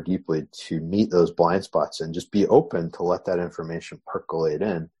sense more deeply, to meet those blind spots and just be open to let that information percolate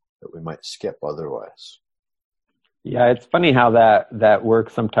in that we might skip otherwise. Yeah, it's funny how that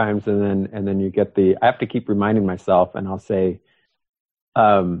works sometimes, and then you get I have to keep reminding myself, and I'll say,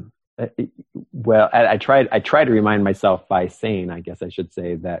 um, well, I try to remind myself by saying, I guess I should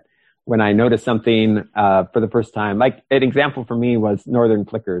say, that when I notice something for the first time, like an example for me was northern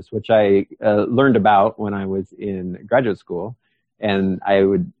flickers, which I learned about when I was in graduate school, and I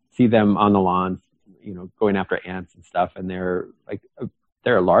would see them on the lawn, going after ants and stuff, and they're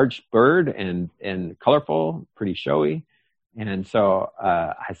a large bird and colorful, pretty showy. And so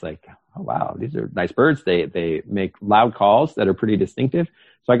I was like, oh, wow, these are nice birds. They make loud calls that are pretty distinctive.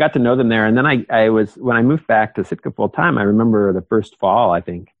 So I got to know them there. And then when I moved back to Sitka full time, I remember the first fall, I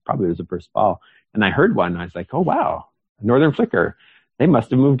think probably it was the first fall. And I heard one. I was like, oh, wow, a northern flicker. They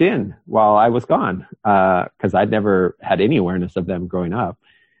must have moved in while I was gone, because I'd never had any awareness of them growing up.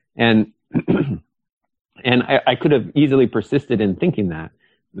 And and I could have easily persisted in thinking that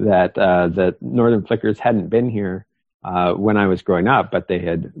northern flickers hadn't been here when I was growing up, but they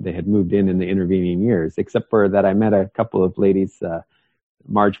had moved in the intervening years, except for that I met a couple of ladies,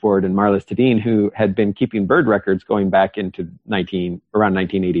 Marge Ford and Marlis Tadine, who had been keeping bird records going back into around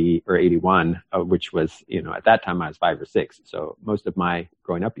 1980 or 81, which was, at that time I was 5 or 6. So most of my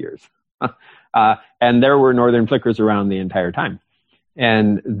growing up years. And there were northern flickers around the entire time.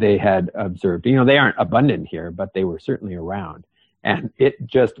 And they had observed, they aren't abundant here, but they were certainly around. And it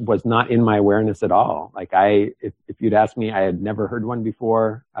just was not in my awareness at all. Like if you'd asked me, I had never heard one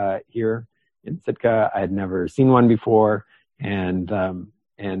before here in Sitka. I had never seen one before, and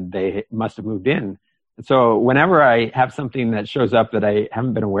they must have moved in. And so whenever I have something that shows up that I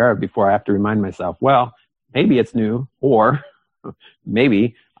haven't been aware of before, I have to remind myself, well, maybe it's new, or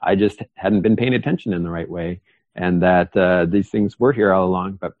maybe I just hadn't been paying attention in the right way, and that these things were here all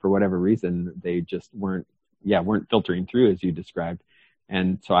along, but for whatever reason, they just weren't filtering through as you described.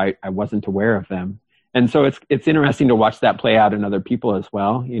 And so I wasn't aware of them. And so it's interesting to watch that play out in other people as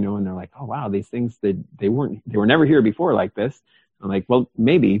well, and they're like, oh, wow, these things, they were never here before like this. I'm like, well,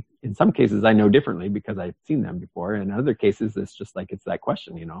 maybe in some cases I know differently because I've seen them before. In other cases, it's just like, it's that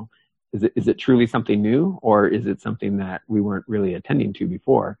question, is it truly something new, or is it something that we weren't really attending to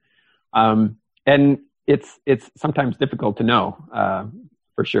before? And it's sometimes difficult to know,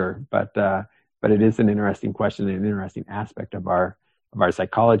 for sure. But it is an interesting question and an interesting aspect of our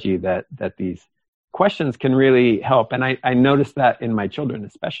psychology that these questions can really help. And I noticed that in my children,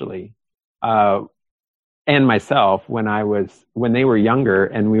 especially, and myself when they were younger,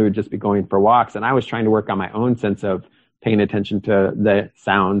 and we would just be going for walks, and I was trying to work on my own sense of paying attention to the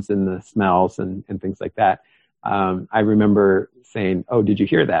sounds and the smells and things like that. I remember saying, oh, did you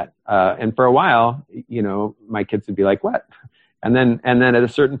hear that? And for a while, my kids would be like, what? And then at a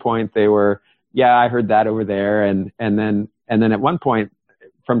certain point they were, yeah, I heard that over there. And then at one point,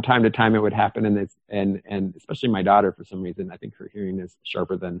 from time to time, it would happen. And especially my daughter, for some reason, I think her hearing is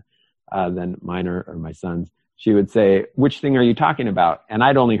sharper than mine or my son's. She would say, which thing are you talking about? And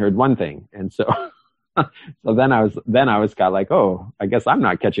I'd only heard one thing. And so, then I was got like, oh, I guess I'm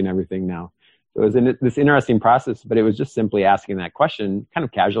not catching everything now. So it was this interesting process, but it was just simply asking that question kind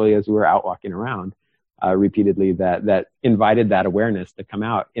of casually as we were out walking around, repeatedly, that invited that awareness to come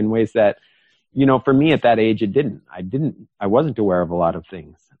out in ways that, for me at that age, I wasn't aware of a lot of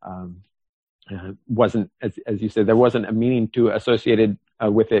things. Wasn't, as you said, there wasn't a meaning associated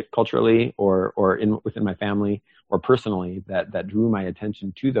with it culturally or within my family or personally that drew my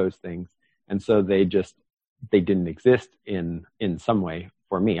attention to those things. And so they didn't exist in some way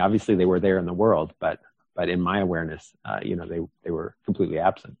for me. Obviously they were there in the world, but in my awareness, they were completely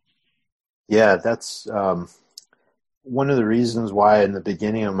absent. Yeah, that's one of the reasons why in the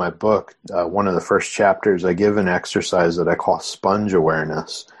beginning of my book, one of the first chapters, I give an exercise that I call sponge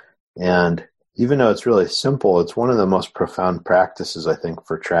awareness. And even though it's really simple, it's one of the most profound practices, I think,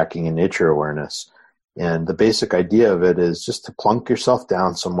 for tracking in nature awareness. And the basic idea of it is just to plunk yourself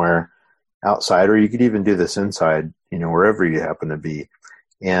down somewhere outside, or you could even do this inside, wherever you happen to be,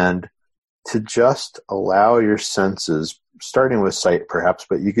 and to just allow your senses, starting with sight perhaps,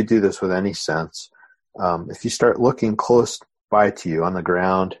 but you could do this with any sense. If you start looking close by to you on the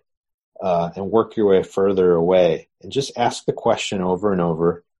ground and work your way further away, and just ask the question over and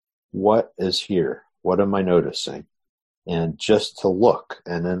over, what is here? What am I noticing? And just to look,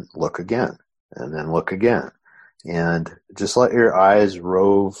 and then look again, and then look again. And just let your eyes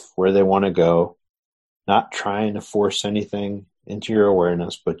rove where they want to go, not trying to force anything into your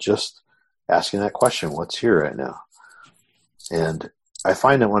awareness, but just asking that question, what's here right now? And I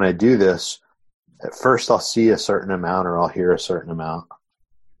find that when I do this, at first I'll see a certain amount or I'll hear a certain amount.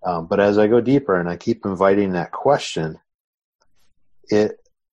 But as I go deeper and I keep inviting that question, it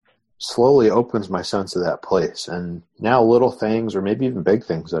slowly opens my sense of that place. And now little things, or maybe even big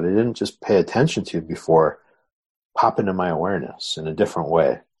things that I didn't just pay attention to before, pop into my awareness in a different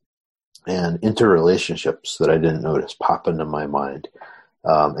way. And interrelationships that I didn't notice pop into my mind.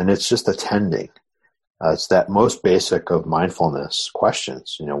 And it's just attending. It's that most basic of mindfulness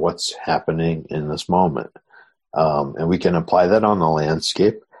questions, what's happening in this moment? And we can apply that on the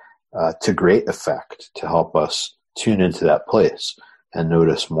landscape to great effect to help us tune into that place and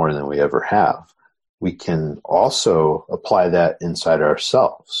notice more than we ever have. We can also apply that inside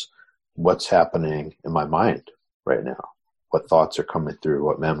ourselves. What's happening in my mind right now? What thoughts are coming through?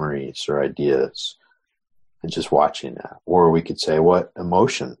 What memories or ideas? And just watching that. Or we could say, what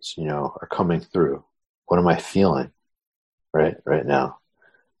emotions, are coming through? What am I feeling right now?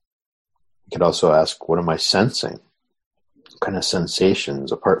 We could also ask, what am I sensing? What kind of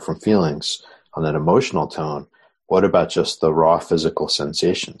sensations, apart from feelings on that emotional tone, what about just the raw physical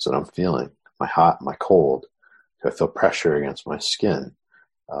sensations that I'm feeling? Am I hot? Am I cold? Do I feel pressure against my skin?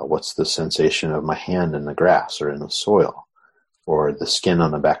 What's the sensation of my hand in the grass or in the soil? Or the skin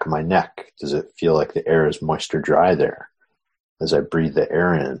on the back of my neck? Does it feel like the air is moist or dry there as I breathe the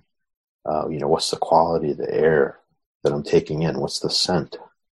air in? What's the quality of the air that I'm taking in? What's the scent?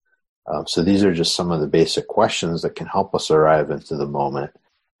 So these are just some of the basic questions that can help us arrive into the moment.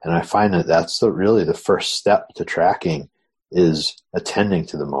 And I find that that's really the first step to tracking, is attending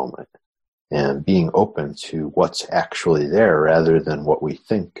to the moment and being open to what's actually there rather than what we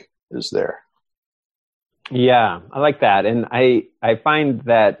think is there. Yeah, I like that. And I find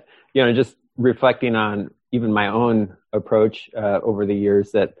that, just reflecting on even my own approach over the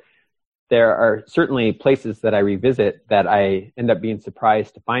years, that there are certainly places that I revisit that I end up being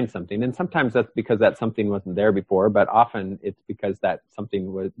surprised to find something. And sometimes that's because that something wasn't there before, but often it's because that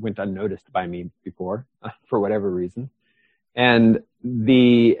something went unnoticed by me before for whatever reason. And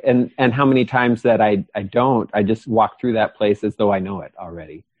how many times that I just walk through that place as though I know it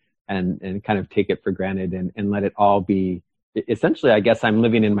already and kind of take it for granted and let it all be. Essentially, I guess I'm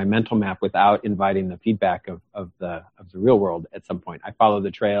living in my mental map without inviting the feedback of the real world at some point. I follow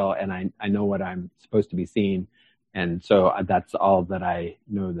the trail and I know what I'm supposed to be seeing. And so that's all that I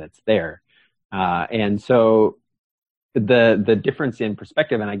know that's there. And so the difference in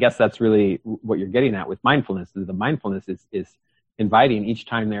perspective, and I guess that's really what you're getting at with mindfulness, is the mindfulness is inviting each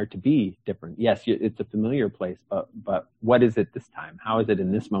time there to be different. Yes, it's a familiar place, but what is it this time? How is it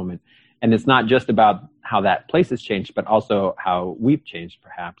in this moment? And it's not just about how that place has changed, but also how we've changed,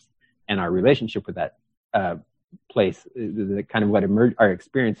 perhaps, and our relationship with that place. The kind of what our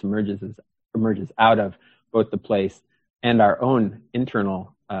experience emerges out of both the place and our own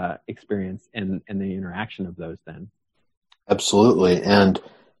internal experience and the interaction of those. Then, absolutely, and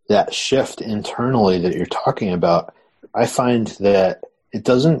that shift internally that you're talking about, I find that it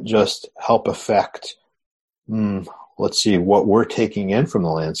doesn't just help affect. Let's see, what we're taking in from the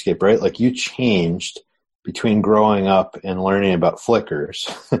landscape, right? Like you changed between growing up and learning about flickers,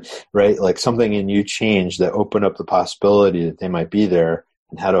 right? Like something in you changed that opened up the possibility that they might be there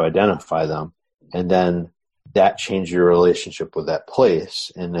and how to identify them. And then that changed your relationship with that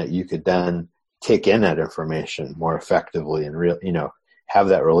place, and that you could then take in that information more effectively and have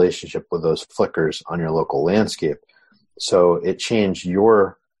that relationship with those flickers on your local landscape. So it changed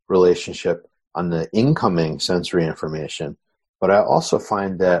your relationship on the incoming sensory information. But I also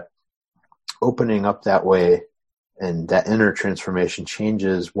find that opening up that way and that inner transformation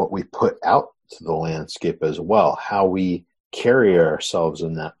changes what we put out to the landscape as well, how we carry ourselves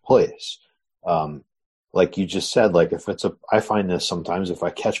in that place. Like you just said, like I find this sometimes if I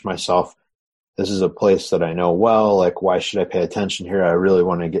catch myself, this is a place that I know well, like why should I pay attention here? I really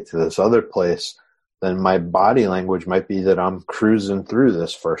want to get to this other place. Then my body language might be that I'm cruising through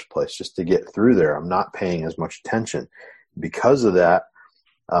this first place just to get through there. I'm not paying as much attention. Because of that,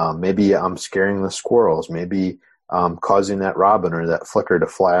 maybe I'm scaring the squirrels. Maybe I'm causing that robin or that flicker to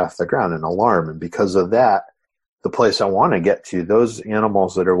fly off the ground, an alarm. And because of that, the place I want to get to, those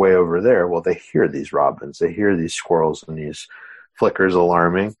animals that are way over there, well, they hear these robins. They hear these squirrels and these flickers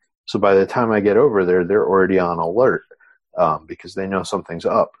alarming. So by the time I get over there, they're already on alert because they know something's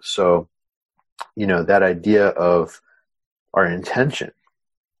up. So that idea of our intention,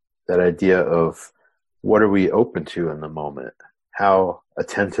 that idea of what are we open to in the moment? How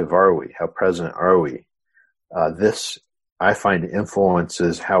attentive are we? How present are we? This, I find,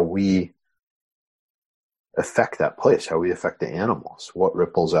 influences how we affect that place, how we affect the animals, what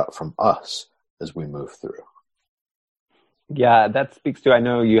ripples out from us as we move through. Yeah, that speaks to, I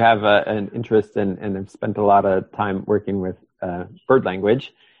know you have an interest in, and have spent a lot of time working with bird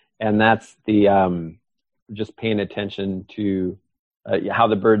language. And that's the just paying attention to how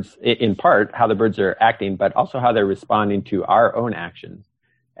the birds, in part, how the birds are acting, but also how they're responding to our own actions.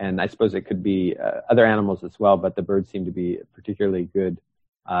 And I suppose it could be other animals as well, but the birds seem to be particularly good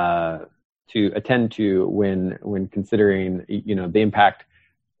to attend to when considering, the impact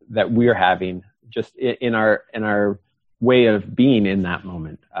that we're having just in our way of being in that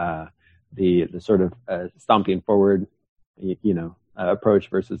moment. The sort of stomping forward, approach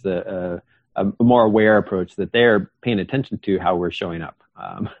versus a more aware approach, that they're paying attention to how we're showing up,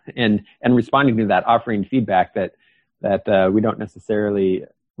 and responding to that, offering feedback that we don't necessarily,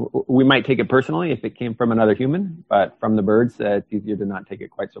 we might take it personally if it came from another human, but from the birds, it's easier to not take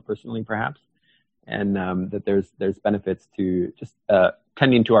it quite so personally, perhaps. And that there's benefits to just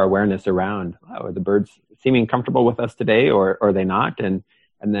tending to our awareness around, are the birds seeming comfortable with us today, or are they not? And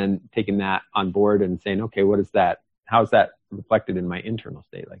then taking that on board and saying, okay, what is that? How is that reflected in my internal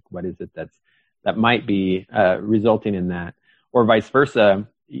state? Like, what is it that might be resulting in that? Or vice versa,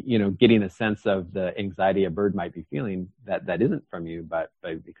 getting a sense of the anxiety a bird might be feeling that isn't from you, but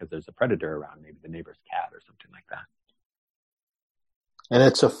because there's a predator around, maybe the neighbor's cat or something like that. And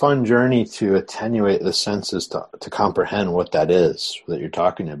it's a fun journey to attenuate the senses to comprehend what that is that you're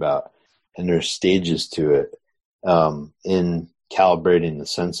talking about. And there's stages to it in calibrating the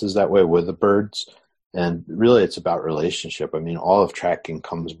senses that way with the birds. And really, it's about relationship. I mean, all of tracking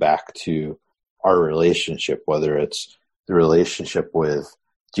comes back to our relationship, whether it's the relationship with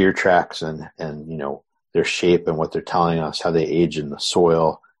deer tracks and their shape and what they're telling us, how they age in the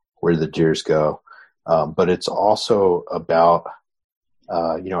soil, where the deers go. But it's also about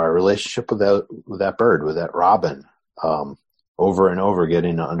our relationship with that bird, with that robin, over and over,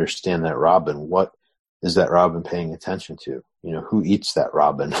 getting to understand that robin. What is that robin paying attention to? Who eats that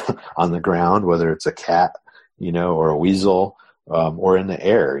robin on the ground, whether it's a cat, or a weasel, or in the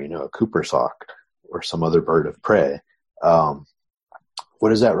air, a cooper sock or some other bird of prey. What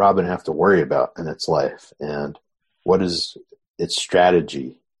does that robin have to worry about in its life? And what is its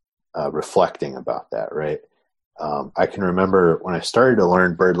strategy reflecting about that, right? I can remember when I started to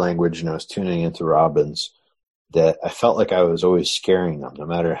learn bird language and I was tuning into robins, that I felt like I was always scaring them, no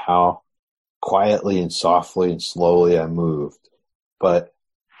matter how quietly and softly and slowly I moved. But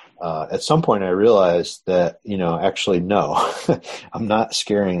at some point I realized that, actually, no, I'm not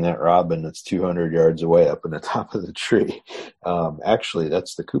scaring that robin that's 200 yards away up in the top of the tree. Actually,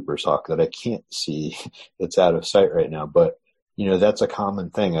 that's the cooper's hawk that I can't see that's out of sight right now. But that's a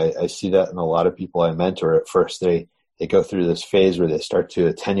common thing. I see that in a lot of people I mentor. At first, they go through this phase where they start to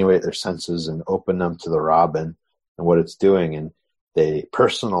attenuate their senses and open them to the robin and what it's doing. And they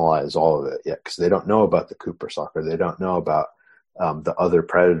personalize all of it yet because they don't know about the cooper's hawk, or they don't know about the other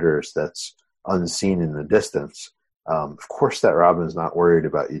predators that's unseen in the distance. Of course, that robin's not worried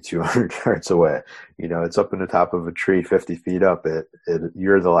about you 200 yards away. It's up in the top of a tree 50 feet up.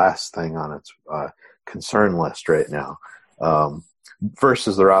 You're the last thing on its concern list right now.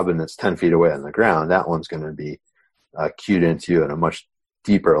 Versus the robin that's 10 feet away on the ground, that one's going to be cued into you at a much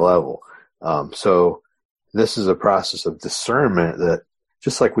deeper level. So this is a process of discernment that,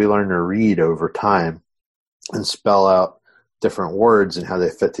 just like we learn to read over time and spell out different words and how they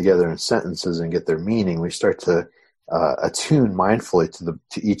fit together in sentences and get their meaning, we start to attune mindfully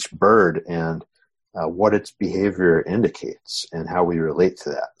to each bird and what its behavior indicates and how we relate to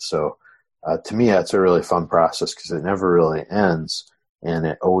that. So to me, that's a really fun process because it never really ends, and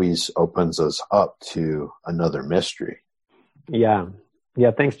it always opens us up to another mystery. Yeah.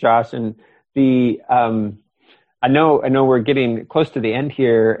 Thanks, Josh. And I know we're getting close to the end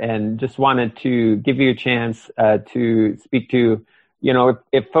here, and just wanted to give you a chance to speak to,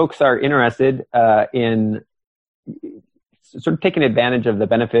 if folks are interested in sort of taking advantage of the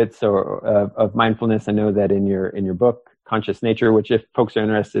benefits of mindfulness. I know that in your book, Conscious Nature, which if folks are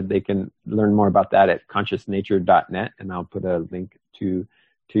interested, they can learn more about that at consciousnature.net, and I'll put a link to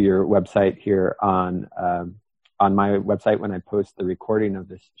your website here on my website when I post the recording of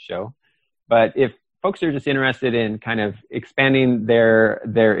this show. But if folks are just interested in kind of expanding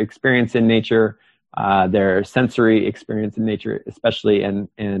their experience in nature, their sensory experience in nature, especially,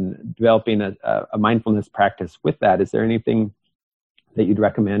 and developing a mindfulness practice with that, is there anything that you'd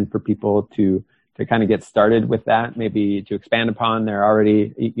recommend for people to kind of get started with that, maybe to expand upon? They're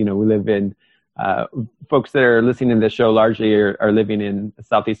already, we live in, folks that are listening to this show largely are living in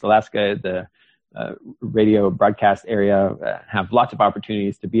Southeast Alaska. The radio broadcast area have lots of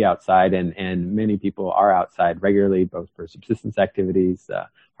opportunities to be outside, and many people are outside regularly, both for subsistence activities,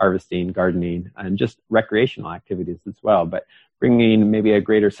 harvesting, gardening, and just recreational activities as well. But bringing maybe a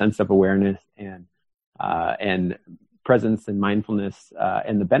greater sense of awareness and presence and mindfulness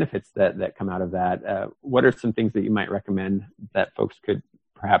and the benefits that come out of that, what are some things that you might recommend that folks could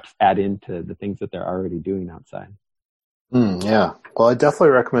perhaps add into the things that they're already doing outside? Yeah. Well, I definitely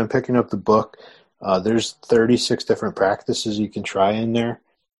recommend picking up the book. There's 36 different practices you can try in there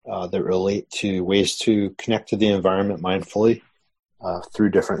that relate to ways to connect to the environment mindfully through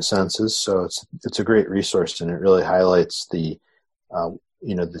different senses. So it's a great resource, and it really highlights the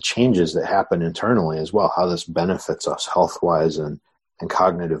changes that happen internally as well, how this benefits us health-wise and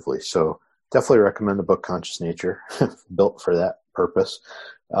cognitively. So definitely recommend the book Conscious Nature, built for that purpose.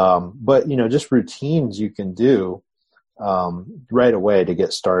 But just routines you can do right away to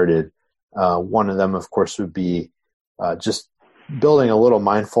get started. One of them, of course, would be just building a little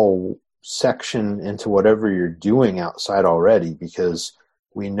mindful section into whatever you're doing outside already, because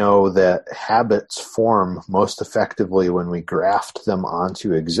we know that habits form most effectively when we graft them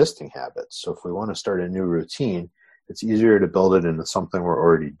onto existing habits. So if we want to start a new routine, it's easier to build it into something we're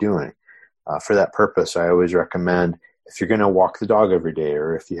already doing. For that purpose, I always recommend, if you're going to walk the dog every day,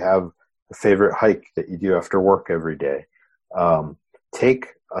 or if you have a favorite hike that you do after work every day, take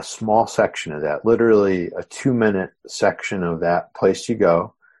a small section of that, literally a 2-minute section of that place you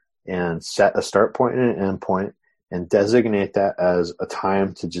go, and set a start point and an end point, and designate that as a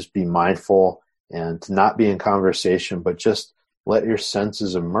time to just be mindful and to not be in conversation, but just let your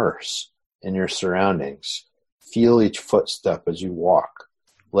senses immerse in your surroundings. Feel each footstep as you walk.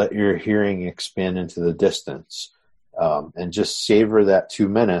 Let your hearing expand into the distance. And just savor that 2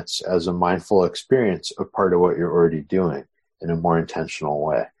 minutes as a mindful experience, a part of what you're already doing in a more intentional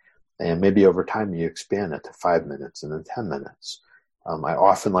way. And maybe over time you expand it to 5 minutes and then 10 minutes. I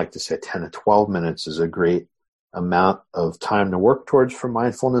often like to say 10 to 12 minutes is a great amount of time to work towards for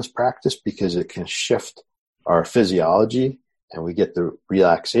mindfulness practice, because it can shift our physiology and we get the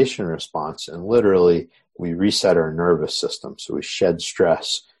relaxation response, and literally we reset our nervous system. So we shed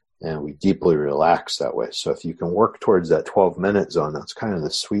stress and we deeply relax that way. So if you can work towards that 12-minute zone, that's kind of the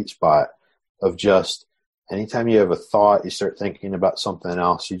sweet spot of just anytime you have a thought, you start thinking about something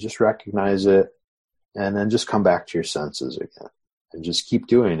else, you just recognize it and then just come back to your senses again. And just keep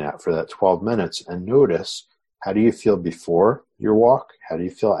doing that for that 12 minutes and notice, how do you feel before your walk? How do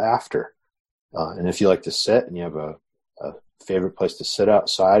you feel after? And if you like to sit and you have a favorite place to sit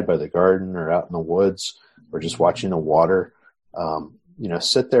outside by the garden or out in the woods or just watching the water,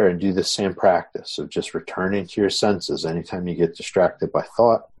 sit there and do the same practice of just returning to your senses. Anytime you get distracted by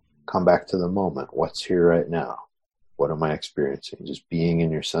thought, come back to the moment. What's here right now? What am I experiencing? Just being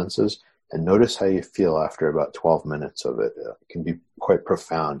in your senses, and notice how you feel after about 12 minutes of it. It can be quite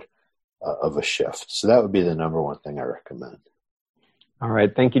profound of a shift. So that would be the number one thing I recommend. All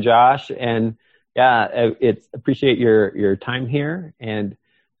right. Thank you, Josh. And appreciate your time here. And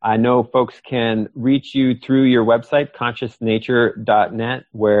I know folks can reach you through your website, consciousnature.net,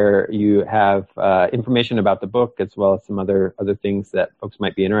 where you have information about the book, as well as some other things that folks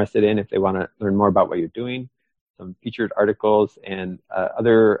might be interested in if they want to learn more about what you're doing, some featured articles, and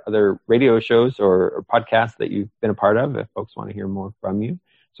other radio shows or podcasts that you've been a part of if folks want to hear more from you.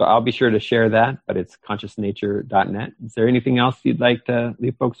 So I'll be sure to share that, but it's consciousnature.net. Is there anything else you'd like to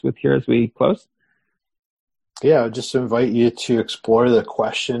leave folks with here as we close? Yeah, I'll just invite you to explore the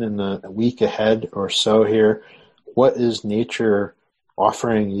question in the week ahead or so here. What is nature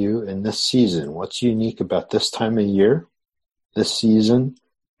offering you in this season? What's unique about this time of year, this season,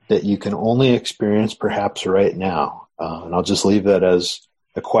 that you can only experience perhaps right now? And I'll just leave that as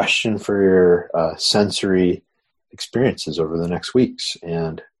a question for your sensory experiences over the next weeks.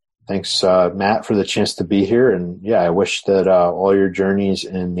 And thanks, Matt, for the chance to be here. And I wish that all your journeys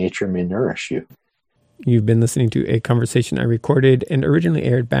in nature may nourish you. You've been listening to a conversation I recorded and originally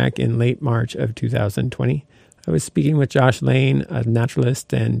aired back in late March of 2020. I was speaking with Josh Lane, a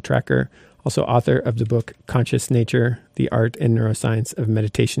naturalist and trekker, also author of the book Conscious Nature, The Art and Neuroscience of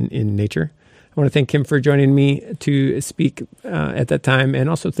Meditation in Nature. I want to thank him for joining me to speak at that time, and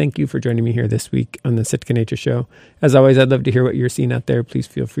also thank you for joining me here this week on the Sitka Nature Show. As always, I'd love to hear what you're seeing out there. Please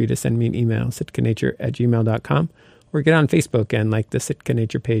feel free to send me an email, sitkanature@gmail.com, or get on Facebook and like the Sitka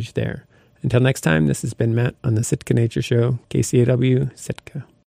Nature page there. Until next time, this has been Matt on the Sitka Nature Show, KCAW, Sitka.